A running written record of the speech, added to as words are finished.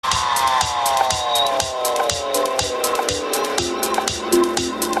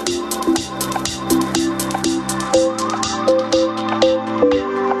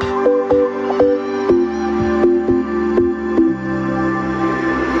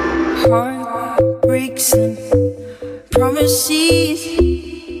heart breaks and promises.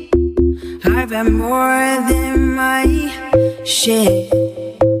 I've had more than my share.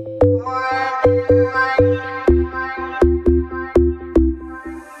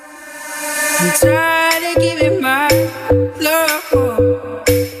 I'm tired of giving my love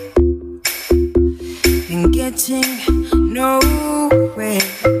and getting nowhere.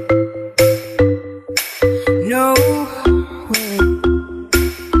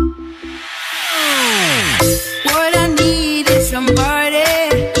 What I need is somebody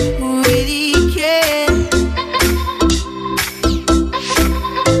who really cares.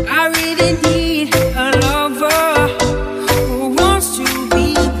 I really need a lover who wants to be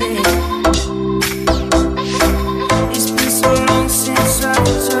there. It's been so long since I've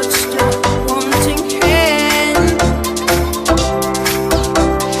touched a wanting hand.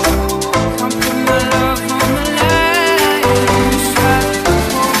 Come put my love on the line.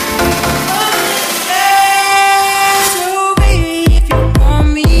 So baby, if you want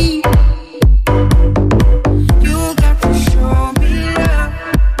me, you got to show me love.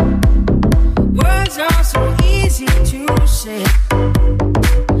 Words are so easy to say,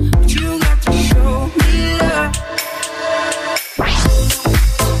 but you got to show me love.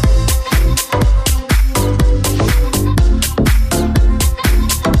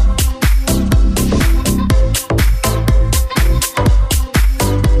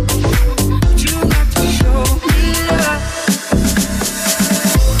 You got to show me love.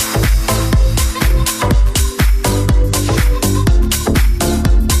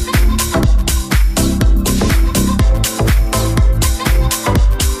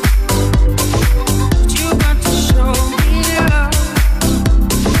 You got to show me love.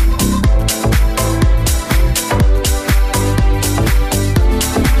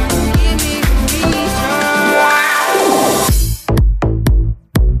 Give me a reason.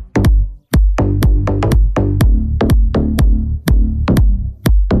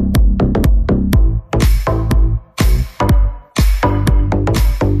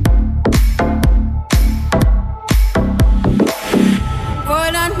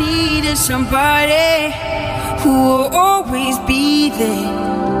 What I need is somebody who will always be there.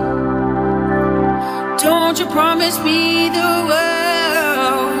 Don't you promise me the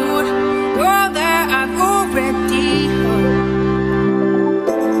world, world that I've already heard.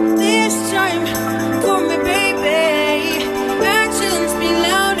 This time for me, baby. Actions speak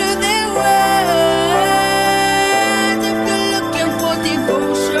louder than words. If you're looking for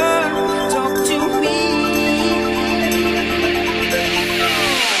devotion, talk to me.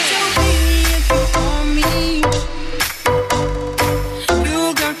 So baby, if you want me, you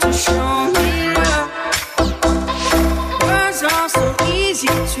got to show me love. Words are so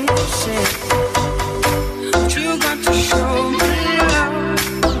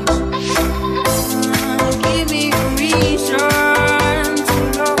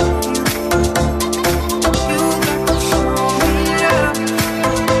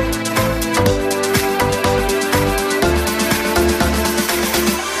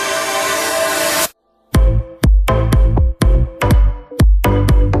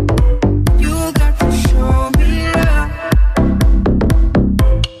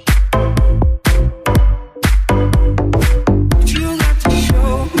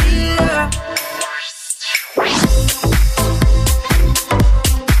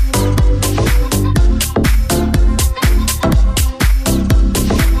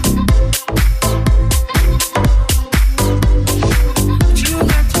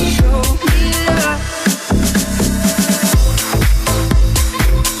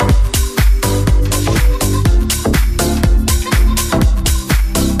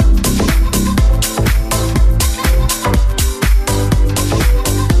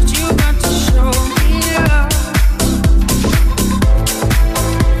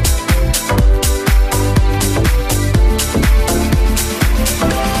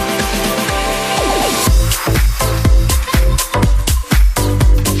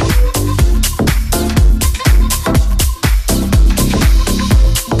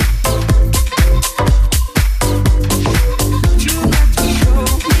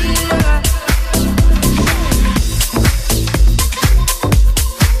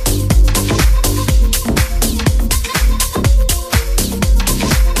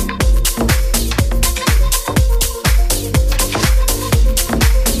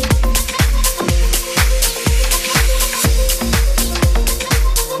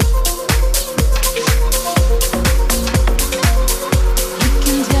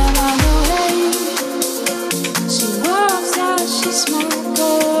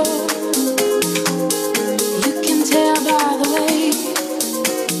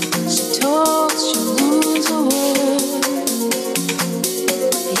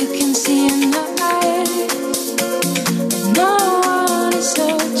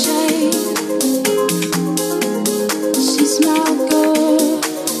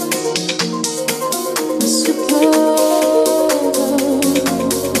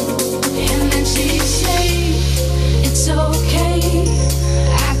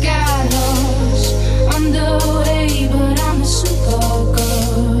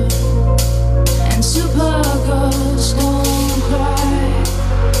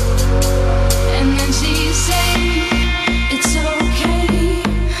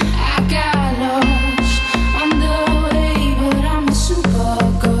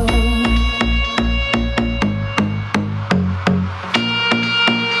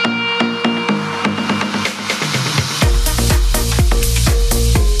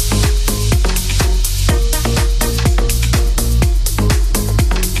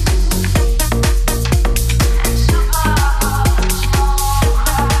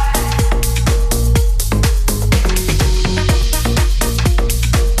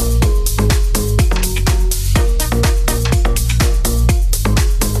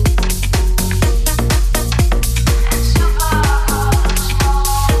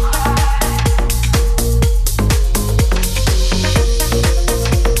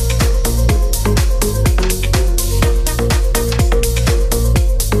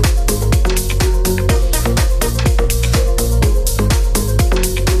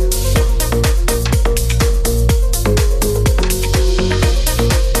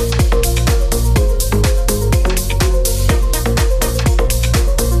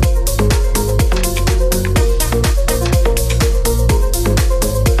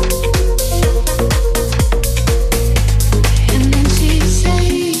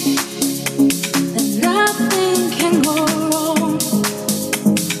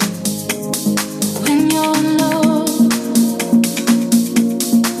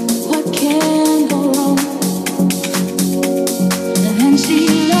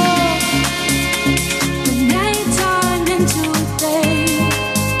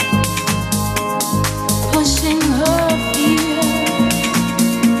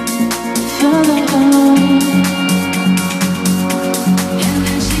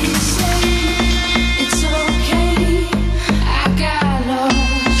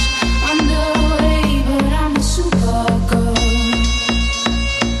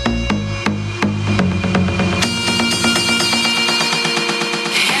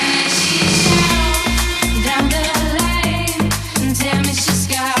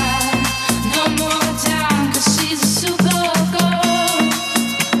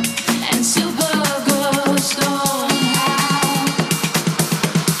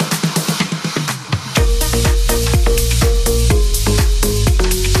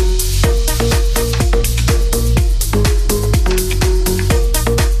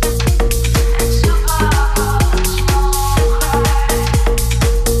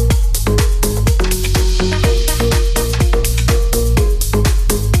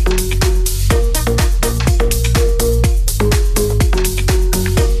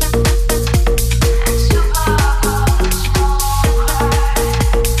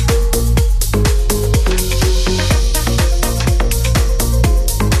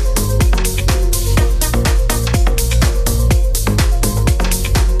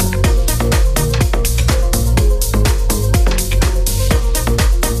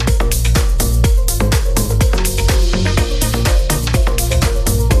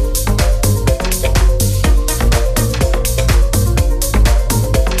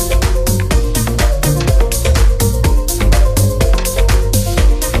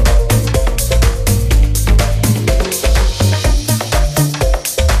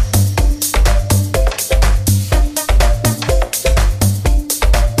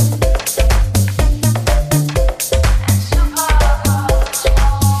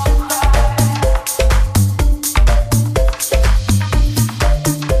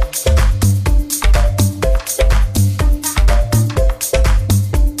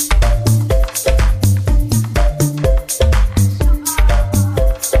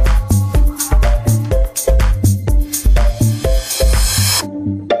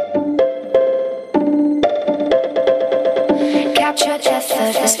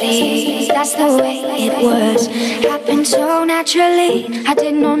me. That's the way it was. Happened so naturally, I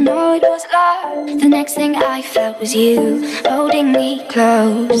did not know it was love. The next thing I felt was you holding me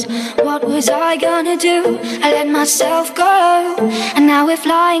close. What was I gonna do? I let myself go, and now we're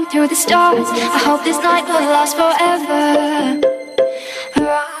flying through the stars. I hope this night will last forever.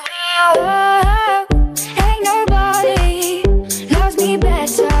 Ain't nobody loves me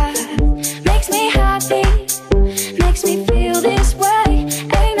better, makes me happy, makes me feel this way.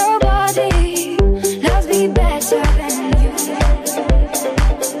 Ain't nobody loves me better than you.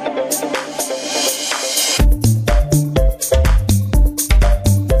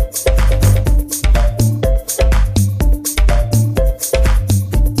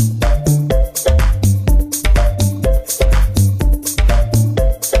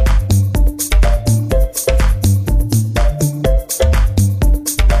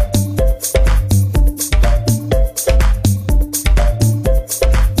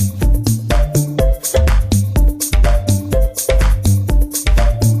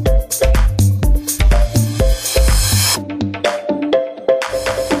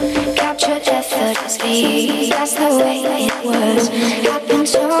 That's the way it was. Happened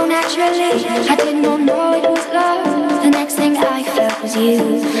so naturally, I did not know it was love. The next thing I felt was you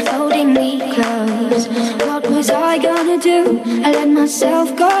holding me close. What was I gonna do? I let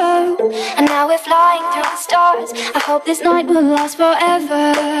myself go, and now we're flying through the stars. I hope this night will last forever.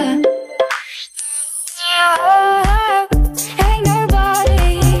 Ain't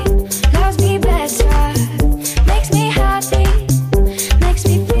nobody loves me better, makes me happy, makes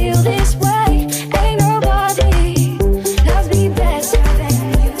me feel this way.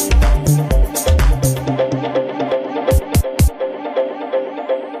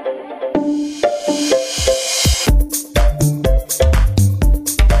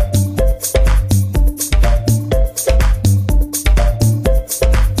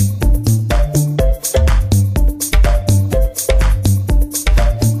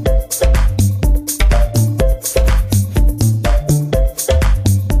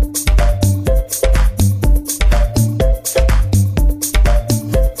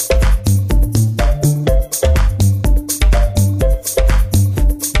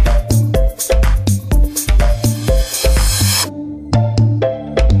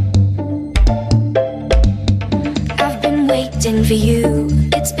 For you,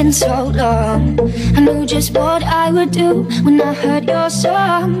 it's been so long. I knew just what I would do when I heard your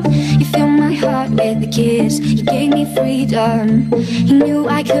song. You filled my heart with a kiss, you gave me freedom. You knew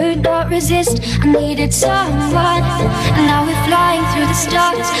I could not resist, I needed someone. And now we're flying through the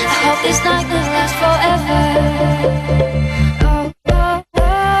stars. I hope this night will last forever.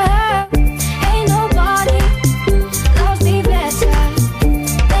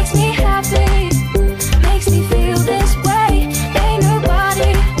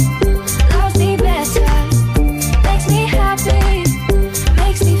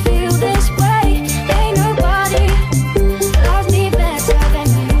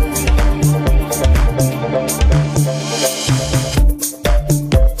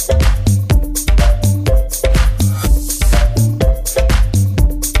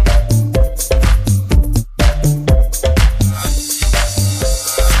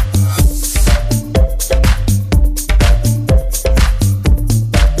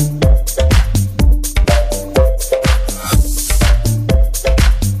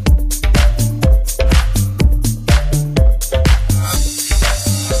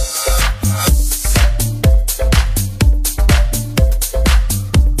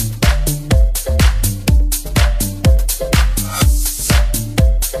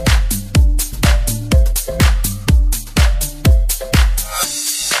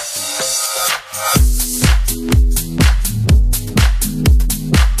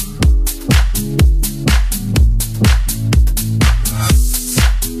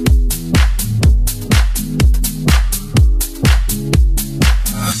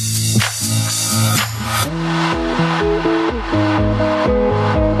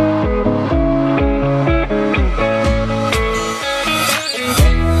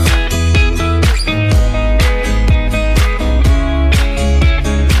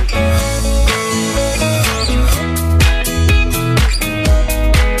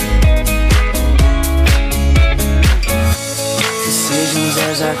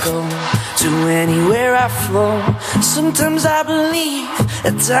 Sometimes I believe,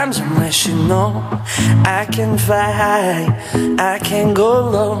 at times I'm rational. I can fly high, I can go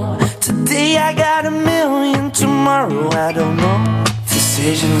low. Today I got a million, tomorrow I don't know.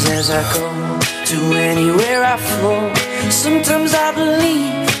 Decisions as I go, to anywhere I flow. Sometimes I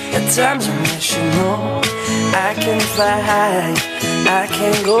believe, at times I'm rational. I can fly high, I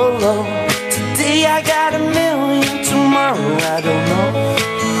can't go low. Today I got a million, tomorrow I don't know.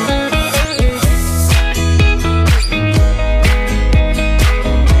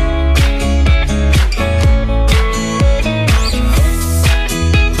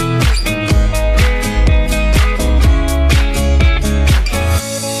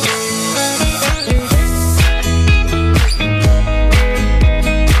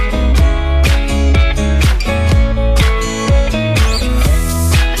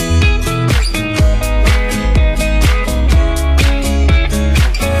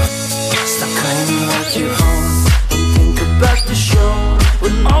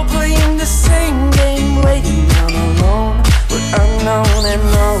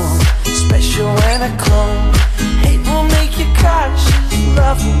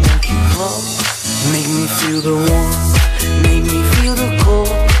 Make me feel the warmth, make me feel the cold.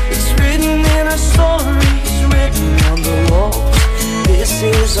 It's written in our stories, written on the walls. This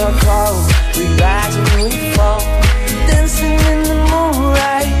is our call, we rise and we fall. Dancing in the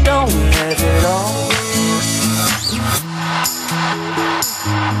moonlight, don't we have it all?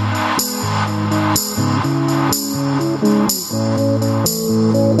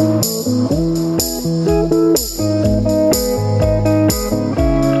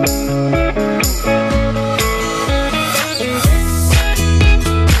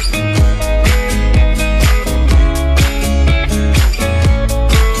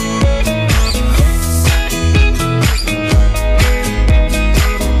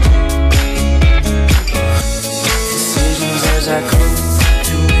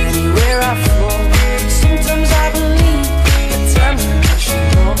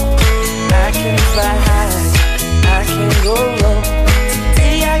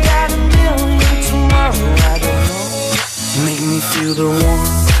 Feel the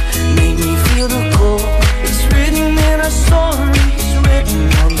warmth, make me feel the cold. It's written in our stories, written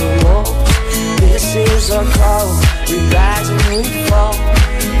on the walls. This is our call, we rise and we fall.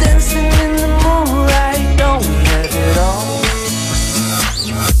 Dancing in the moonlight, don't we have it all?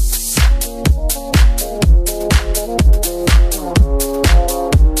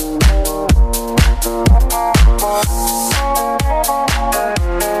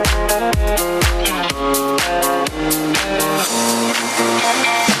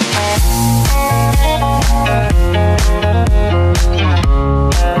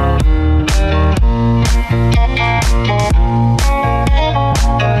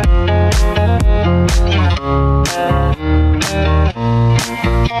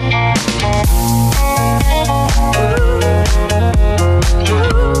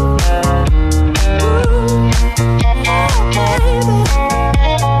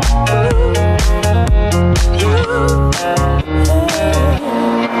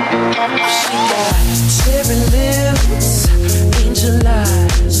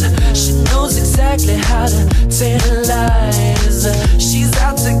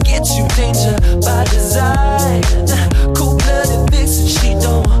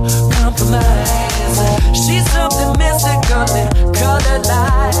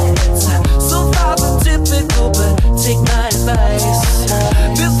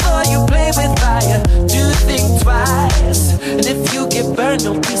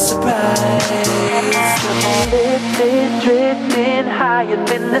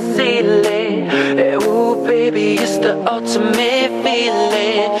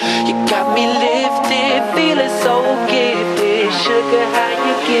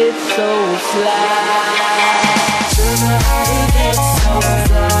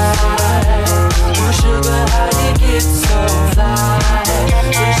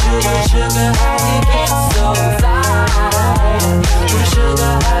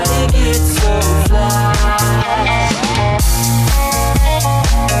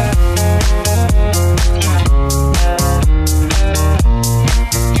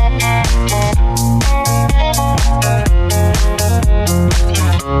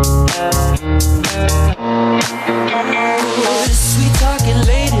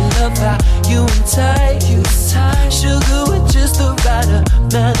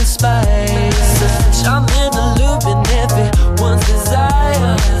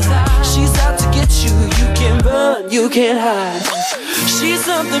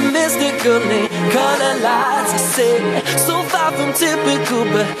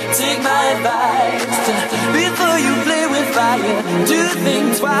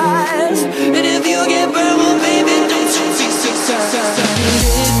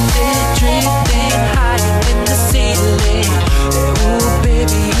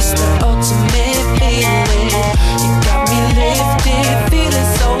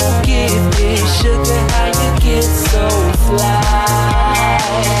 Sugar, how you get so fly?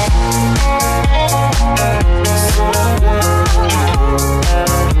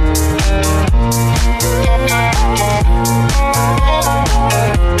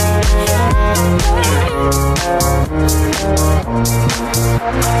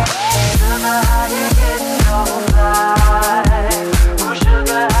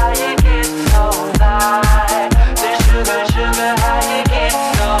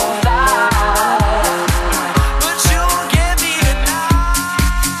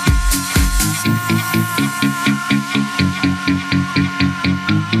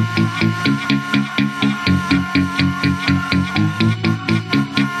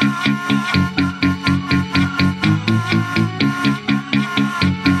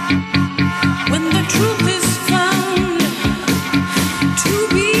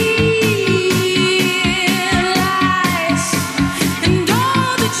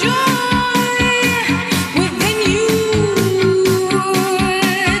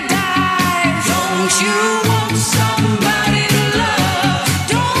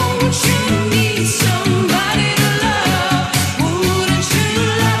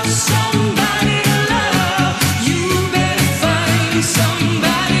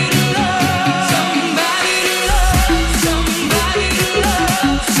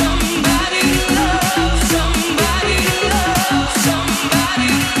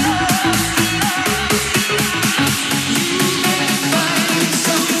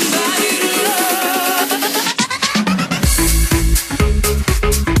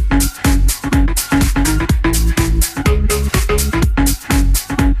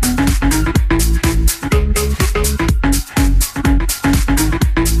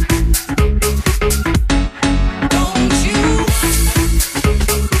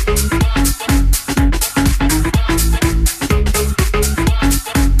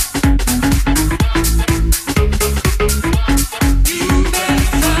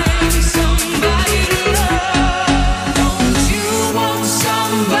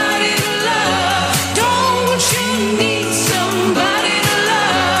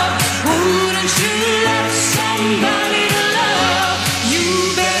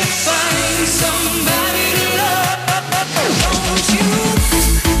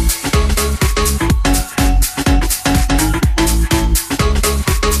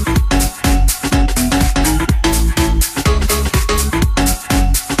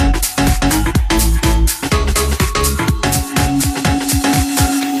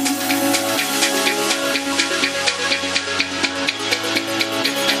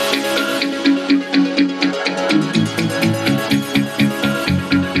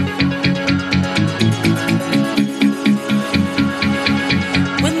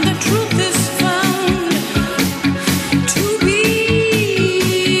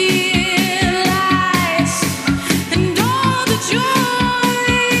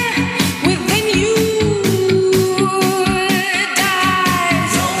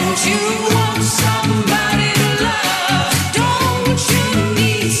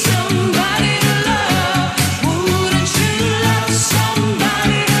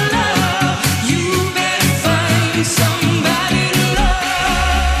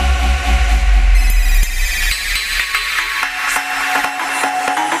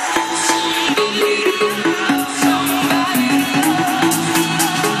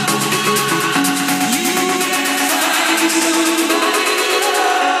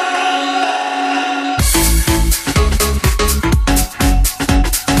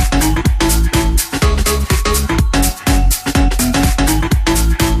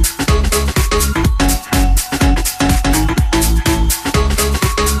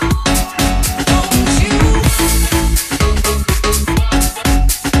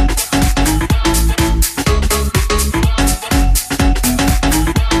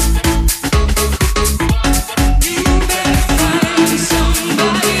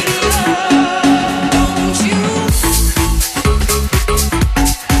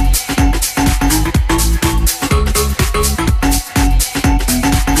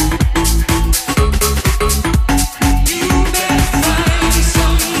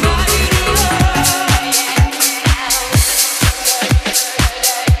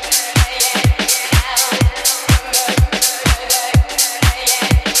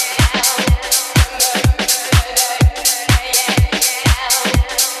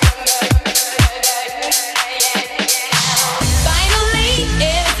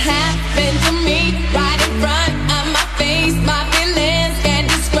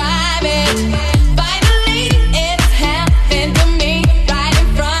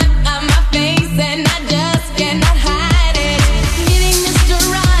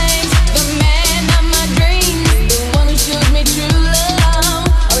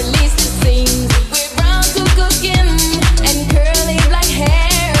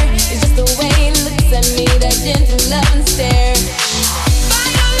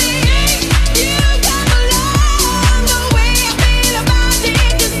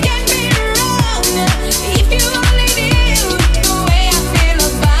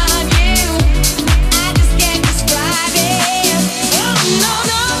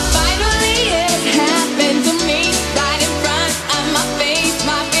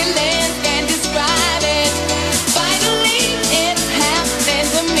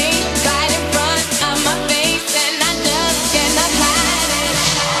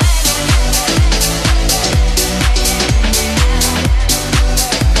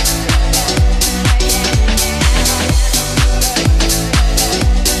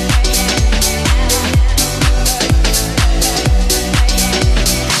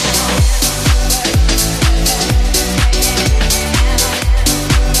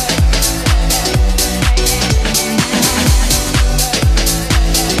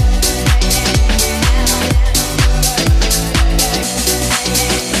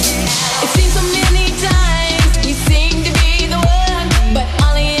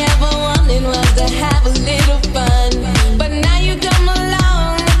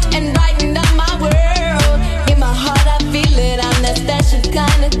 special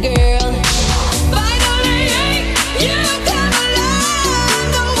kind of girl. Finally, you come along.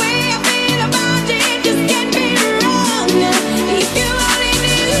 The way I feel about you just can't be wrong. If you only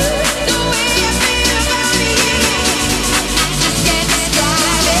knew the way I feel about you, I just can't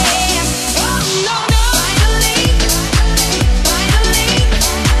describe it. Oh no, no. Finally, finally,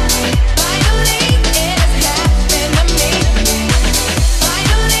 finally, it has happened to me.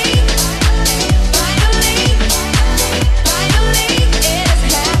 Finally, finally, finally, it has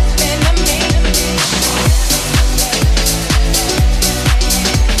happened.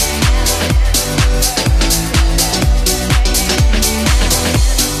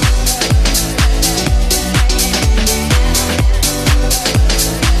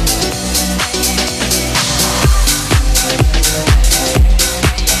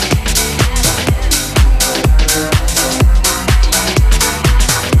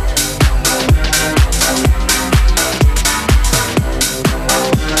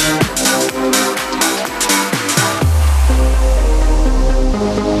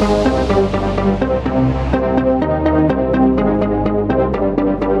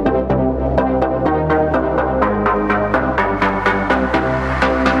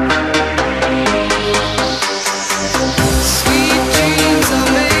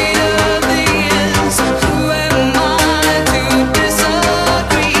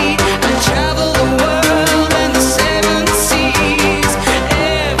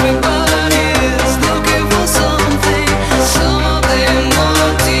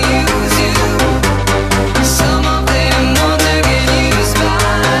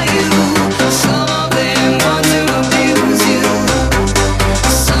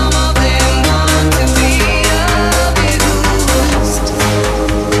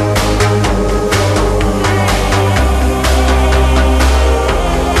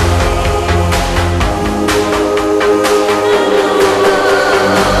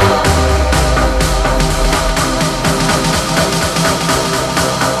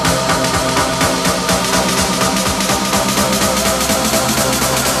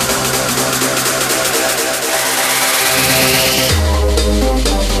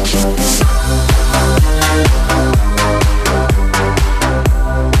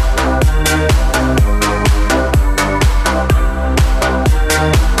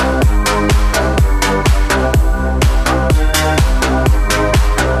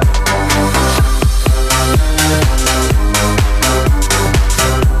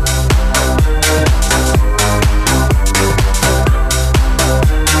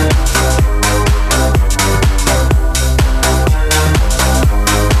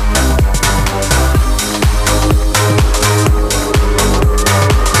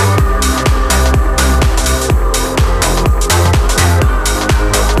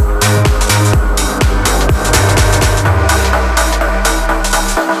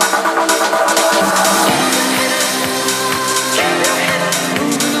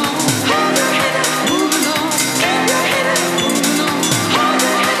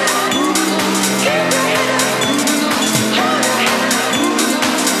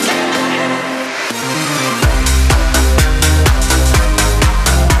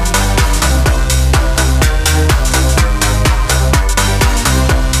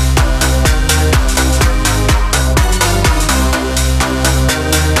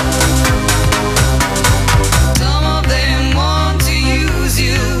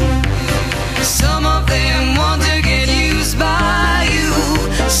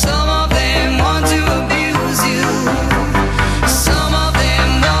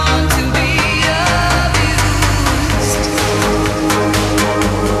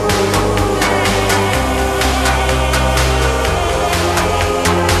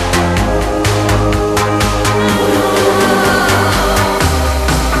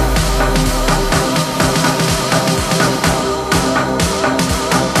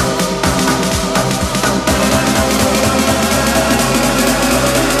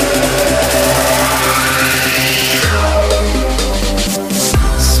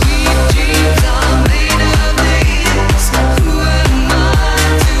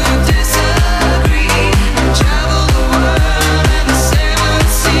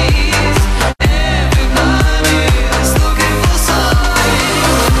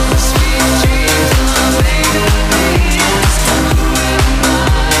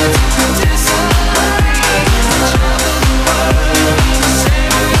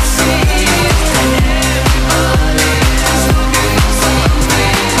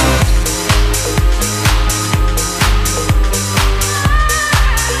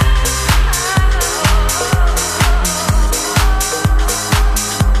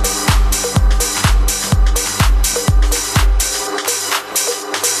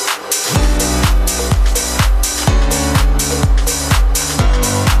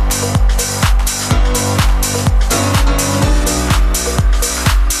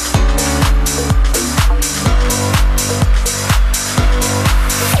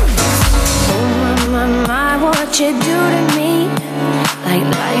 you do to me, like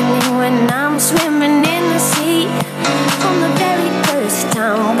lightning when I'm swimming in the sea. From the very first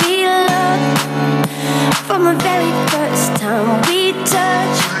time we loved, from the very first time we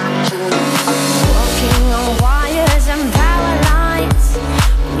touched, walking on wires and power lines.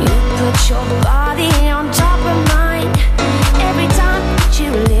 You put your body on top of mine. Every time that you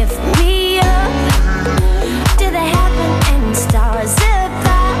lift me up to the heaven and stars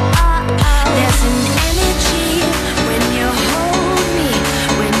above. There's an energy when you hold me,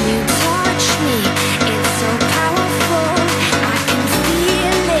 when you touch me. It's so powerful, I can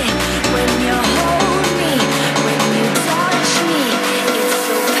feel it. When you hold me, when you touch me,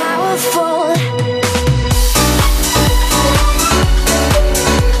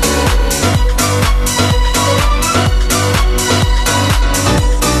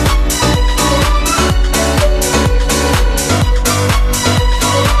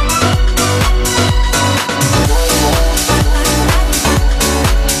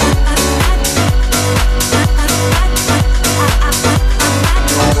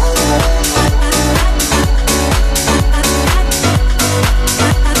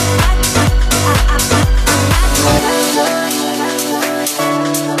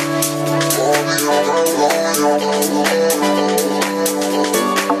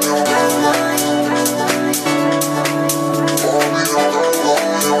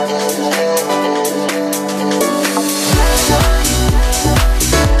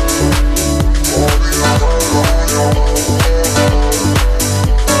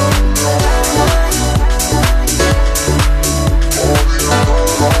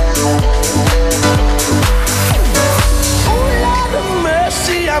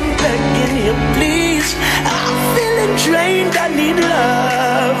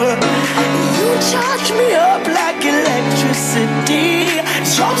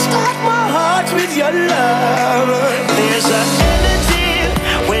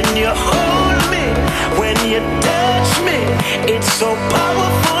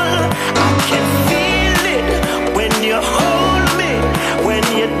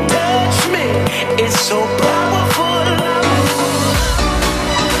 it's so powerful.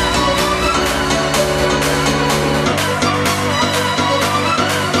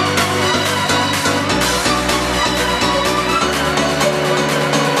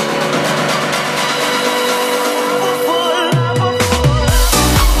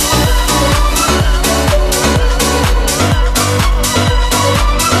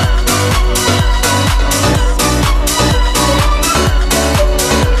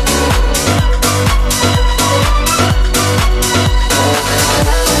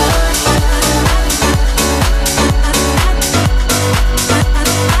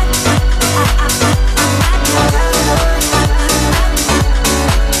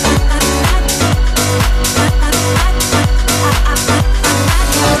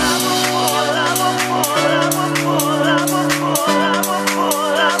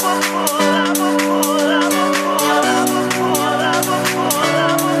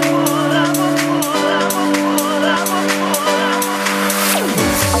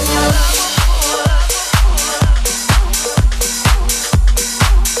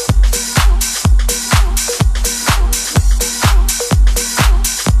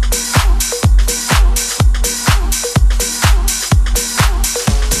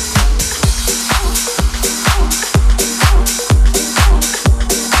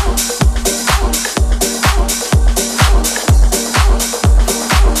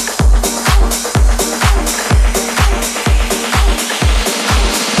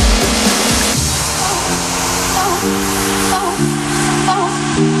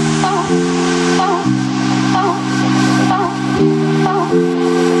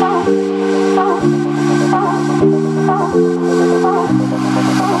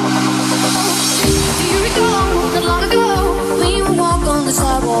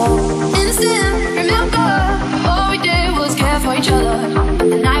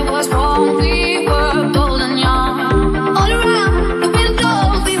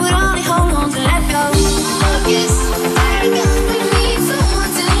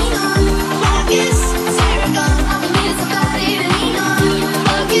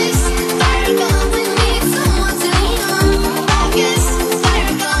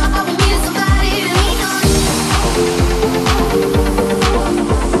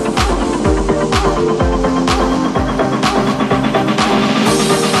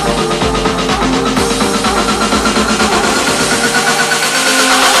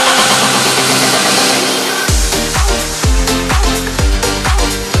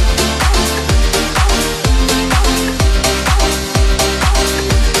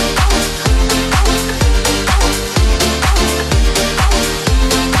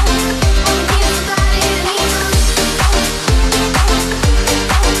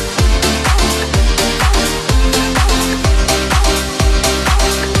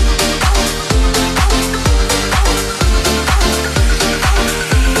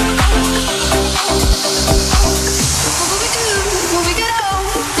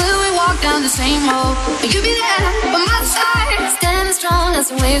 you'll be there by my side, standing strong as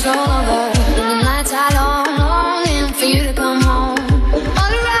the waves roll over. And the nights are long, longing for you to come home.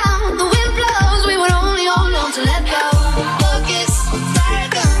 All around, the wind blows, we would only hold on to let go. Focus, fire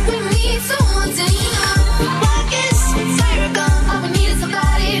gun, we need someone to lean on. Focus, fire gun, all we need is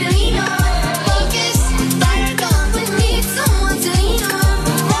somebody to lean on. Focus, fire gun, we need someone to lean on.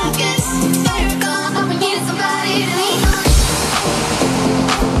 Focus, fire gun, all we need is somebody to lean on.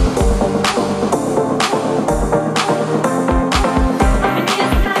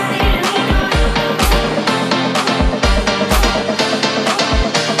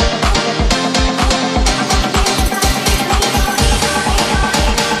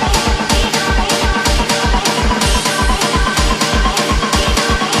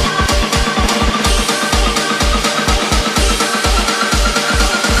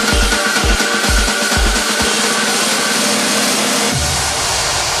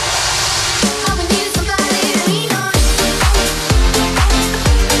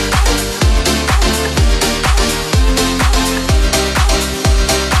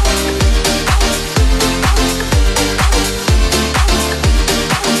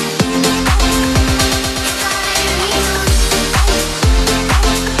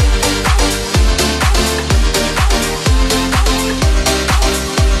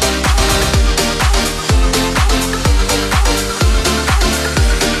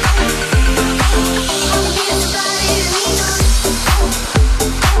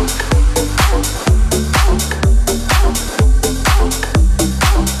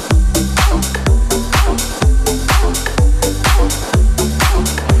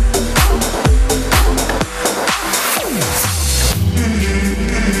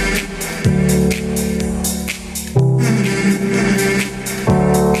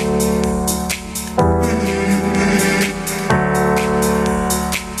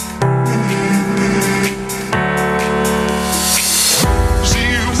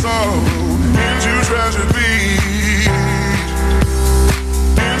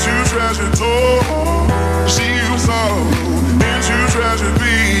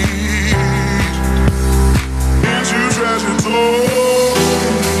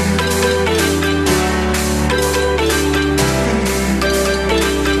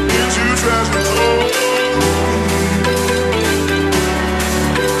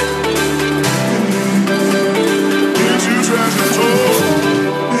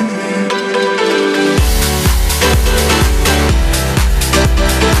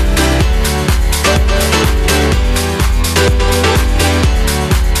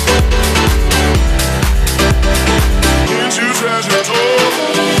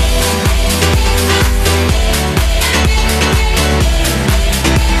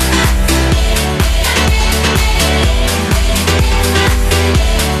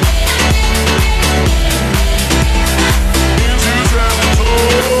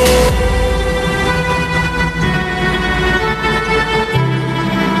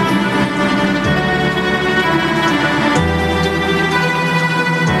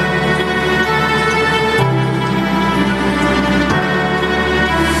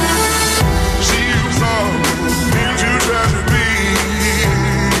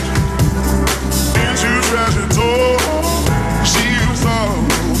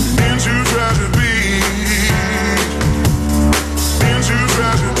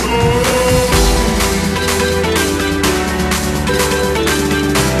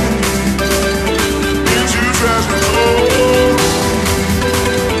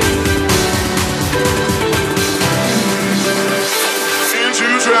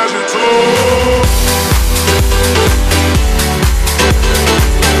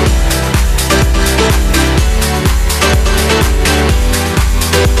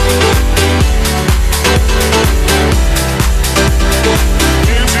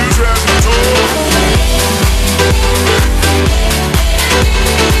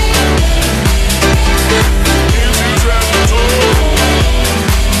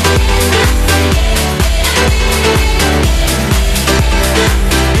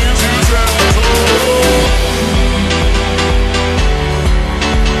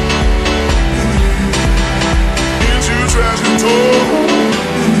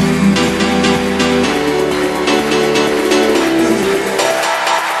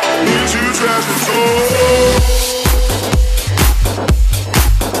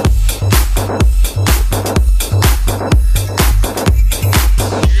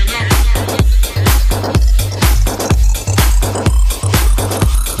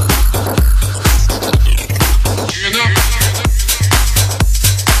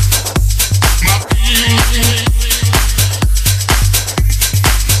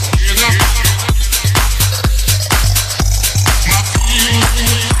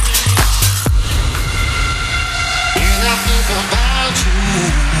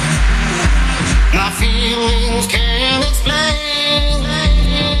 feelings can't explain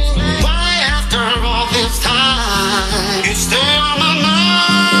why after all this time you stay on my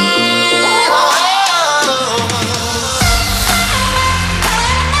mind.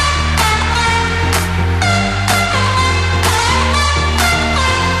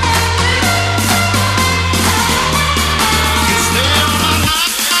 You stay on my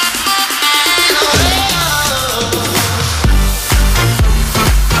mind.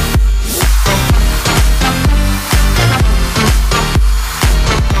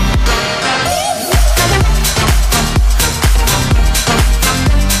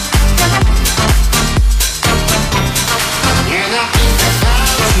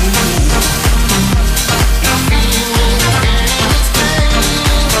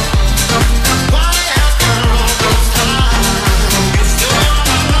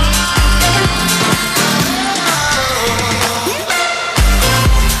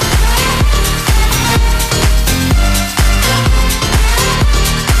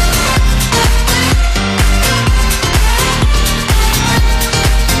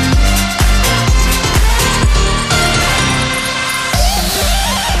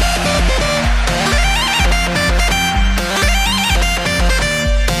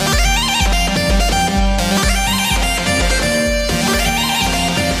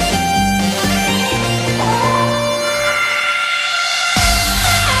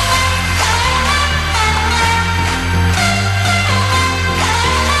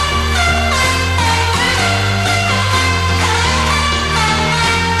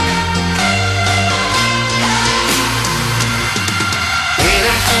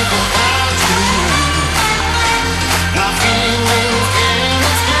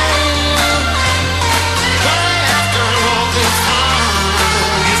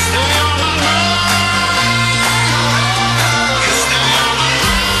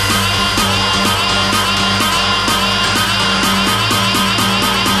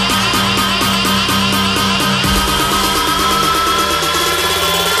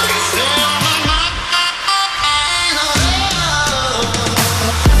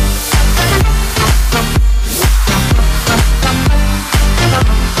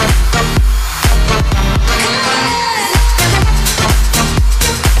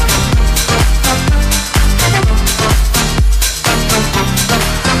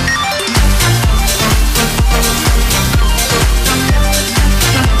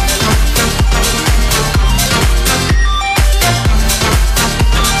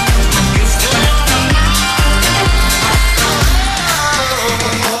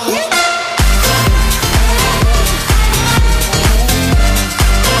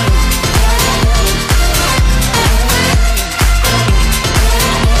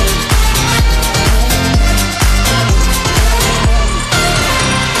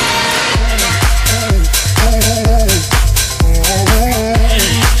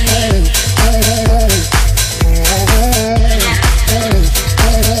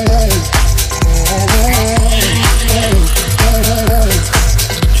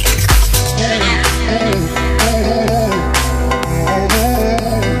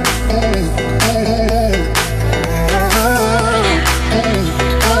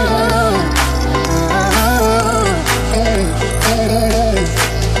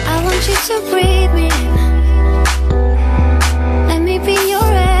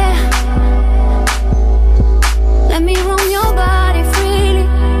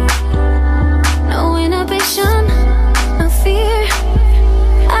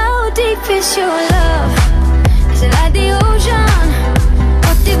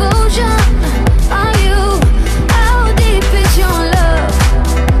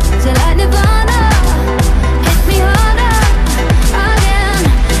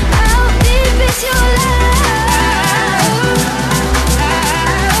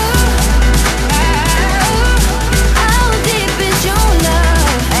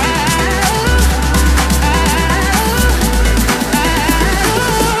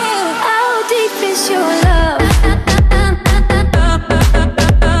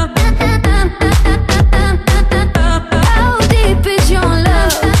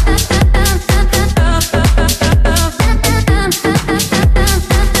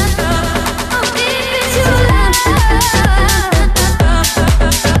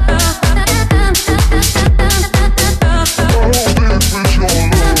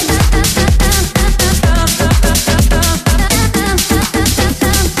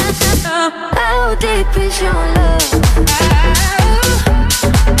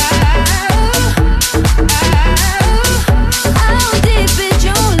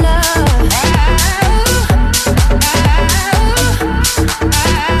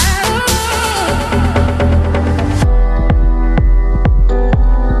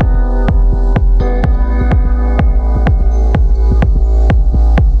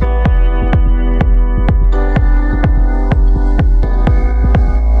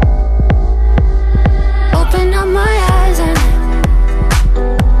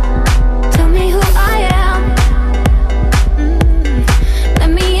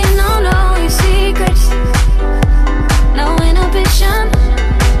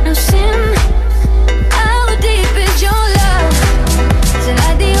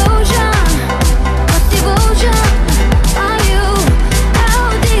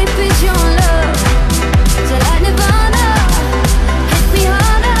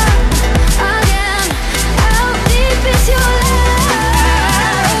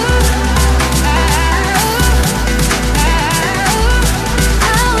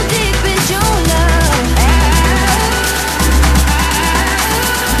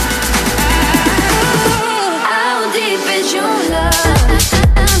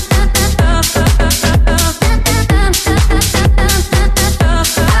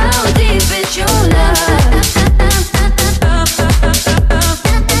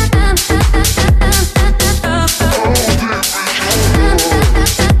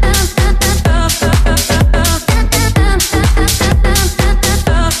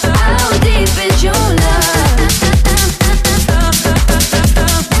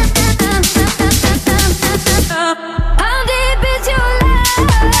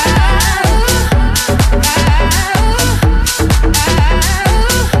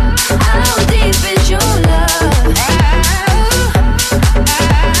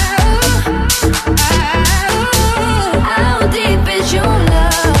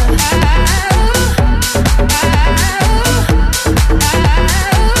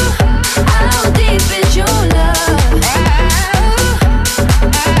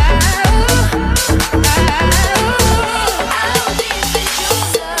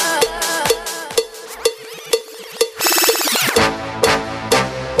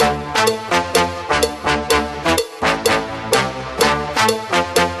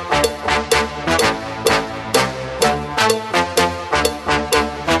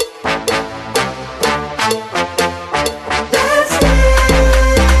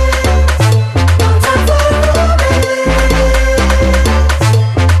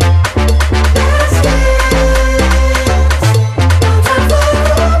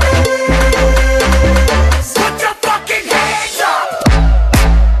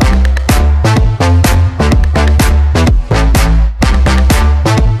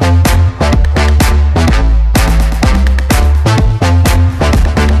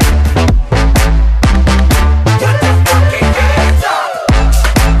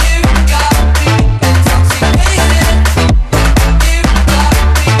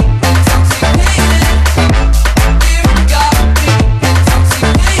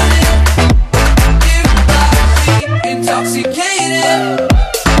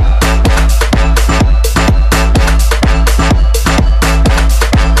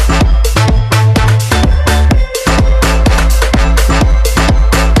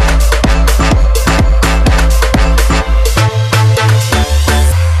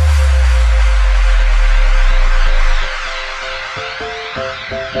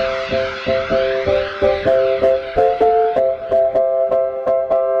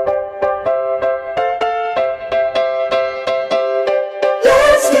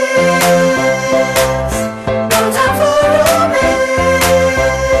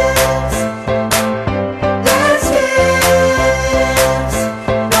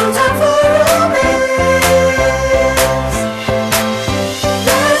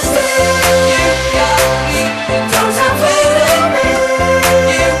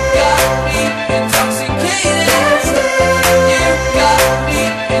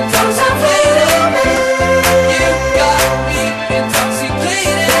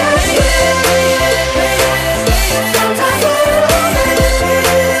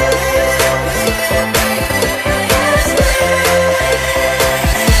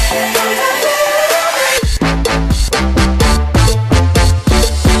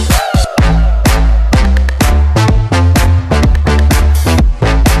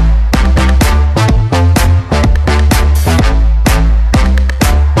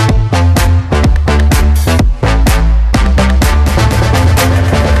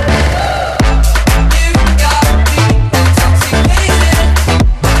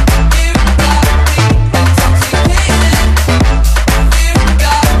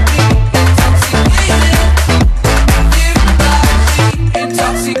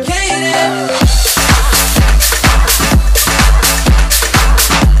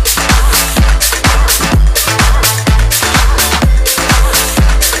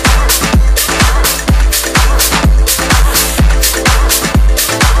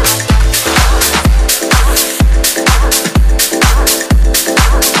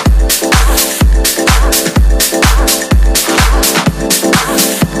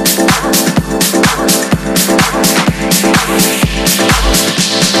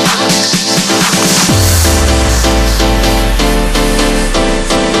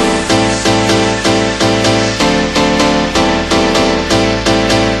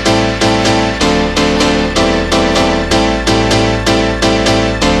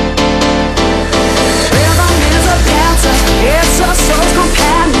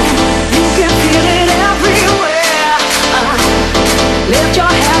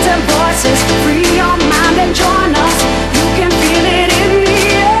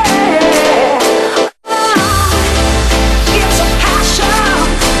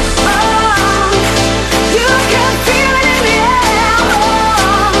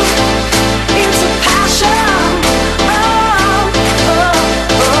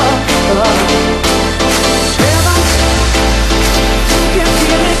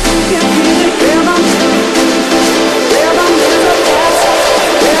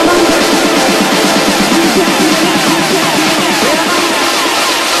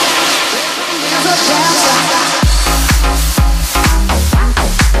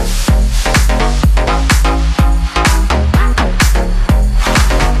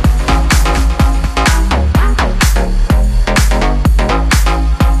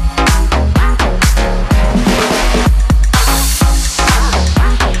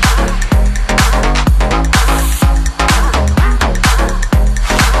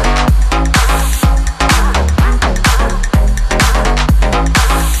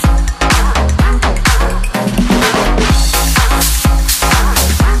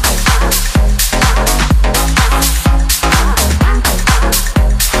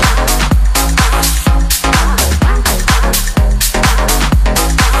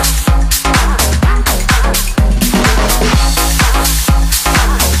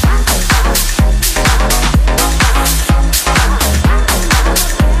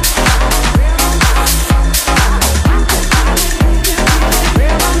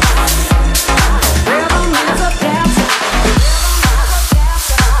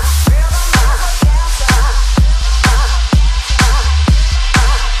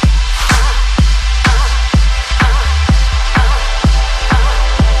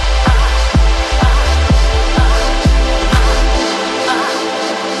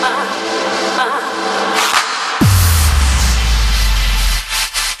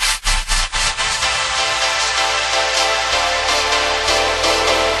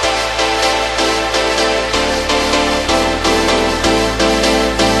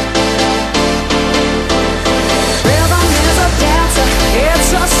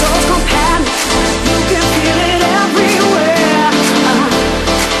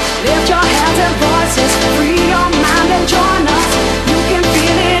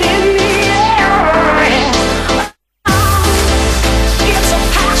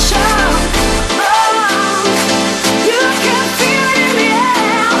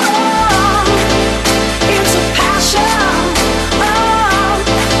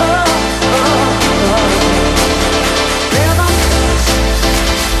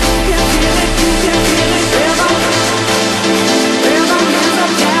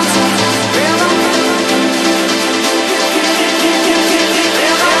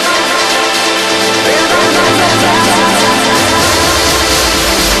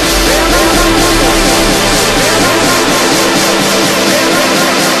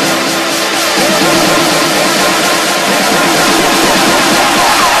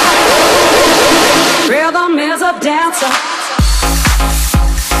 answer.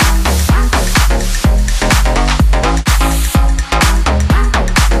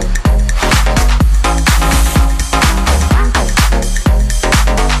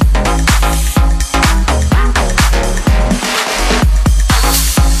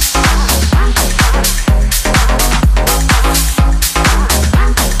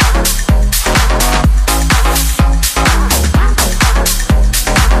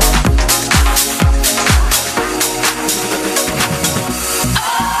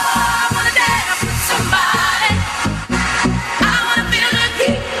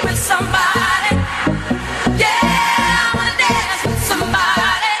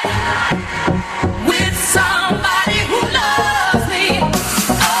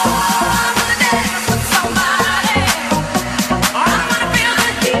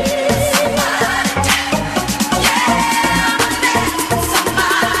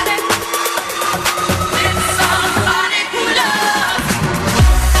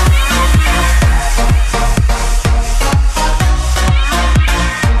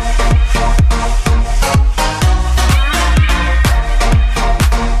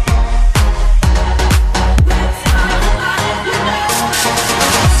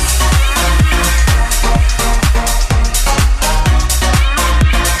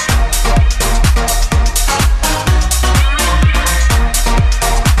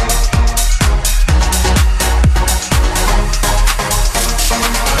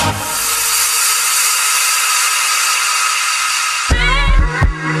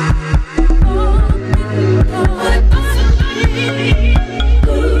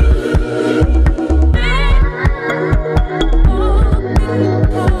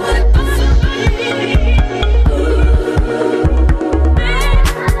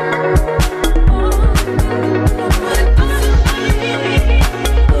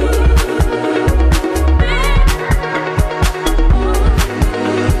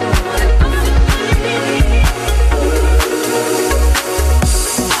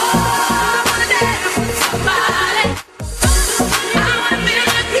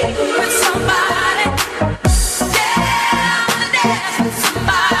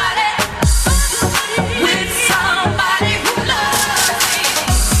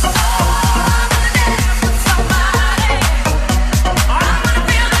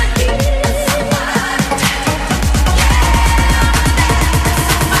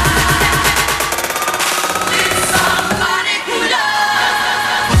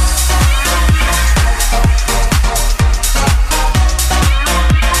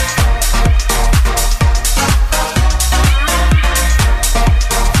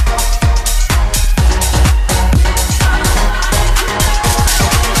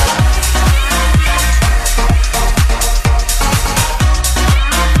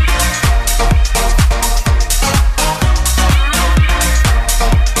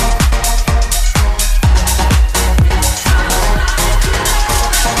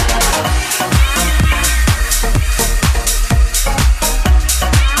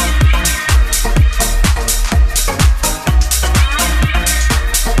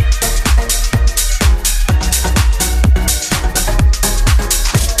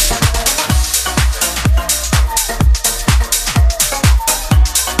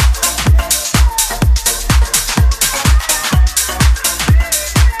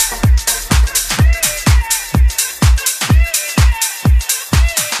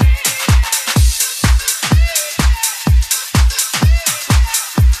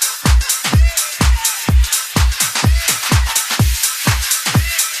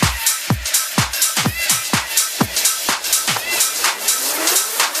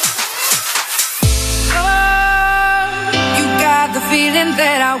 feeling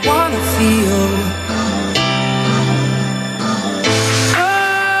that I wanna feel.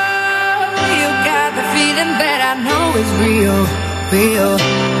 Oh, you got the feeling that I know is real,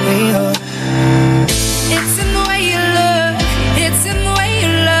 real.